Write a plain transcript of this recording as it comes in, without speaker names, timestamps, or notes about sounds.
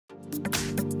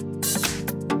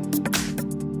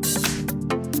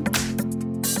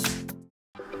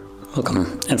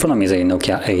Welcome, in front of me is a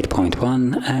NOKIA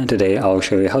 8.1 and today I'll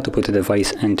show you how to put the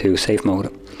device into safe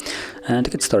mode. And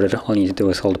to get started, all you need to do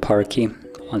is hold power key.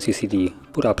 Once you see the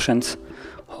boot options,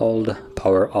 hold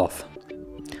power off.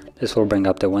 This will bring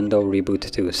up the window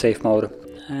reboot to safe mode,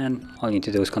 and all you need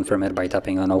to do is confirm it by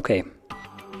tapping on OK.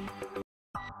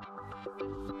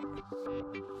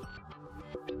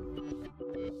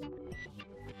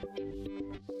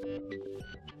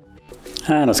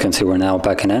 And as you can see, we're now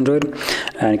back in Android,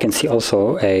 and you can see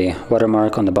also a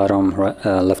watermark on the bottom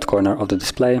left corner of the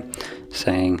display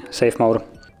saying safe mode.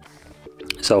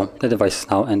 So the device is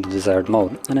now in the desired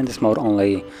mode, and in this mode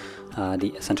only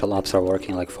the essential apps are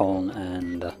working, like phone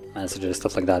and messages,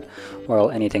 stuff like that,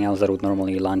 while anything else that would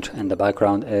normally launch in the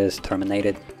background is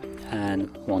terminated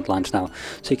and won't launch now.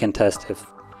 So you can test if,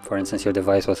 for instance, your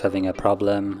device was having a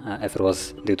problem, if it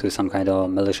was due to some kind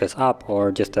of malicious app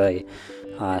or just a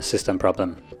system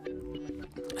problem.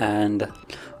 And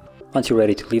once you're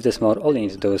ready to leave this mode, all you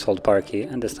need to do is hold power key,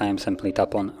 and this time simply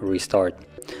tap on restart.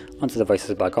 Once the device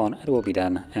is back on, it will be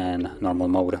then in normal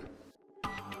mode.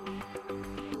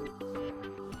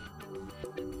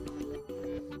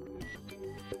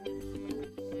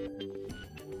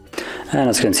 And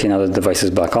as you can see, now the device is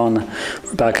back on,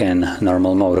 we're back in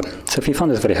normal mode. So if you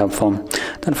found this very helpful,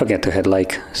 don't forget to hit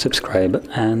like, subscribe,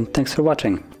 and thanks for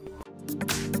watching.